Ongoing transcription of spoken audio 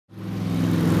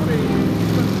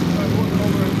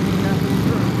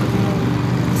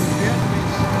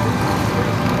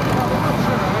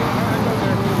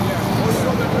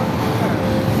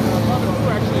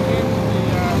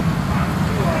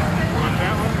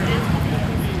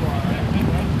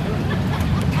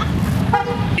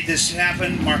this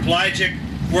happen. Mark Lyjic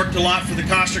worked a lot for the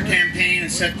Koster campaign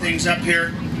and set things up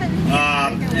here,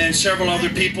 and several other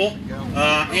people.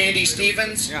 Andy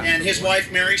Stevens and his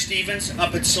wife Mary Stevens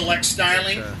up at Select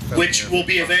Styling, which will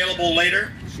be available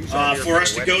later for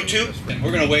us to go to.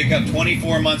 We're going to wake up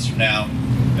 24 months from now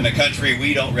in a country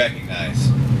we don't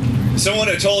recognize. Someone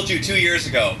had told you 2 years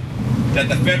ago that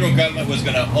the federal government was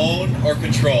going to own or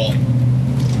control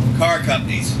car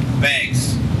companies,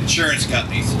 banks, insurance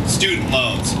companies, student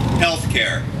loans,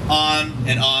 healthcare, on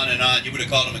and on and on. You would have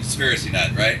called them a conspiracy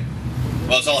nut, right?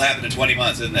 Well, it's all happened in 20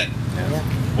 months, isn't it? Yeah.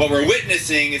 What we're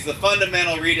witnessing is the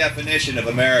fundamental redefinition of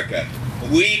America.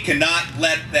 We cannot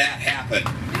let that happen.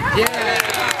 Yeah.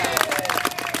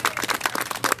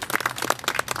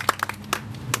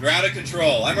 We're out of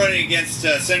control. I'm running against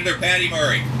Senator Patty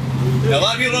Murray. Now, a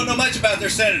lot of people don't know much about their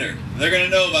senator. They're going to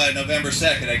know by November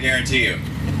 2nd, I guarantee you.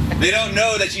 They don't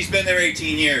know that she's been there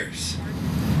 18 years.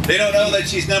 They don't know that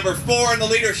she's number 4 in the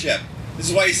leadership. This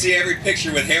is why you see every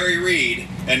picture with Harry Reid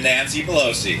and Nancy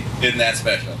Pelosi. Isn't that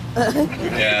special?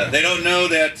 Yeah, they don't know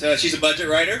that she's a budget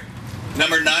writer,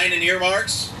 number 9 in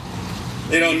earmarks.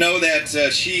 They don't know that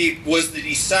she was the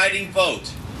deciding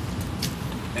vote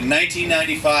in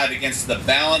 1995 against the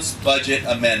Balanced Budget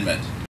Amendment.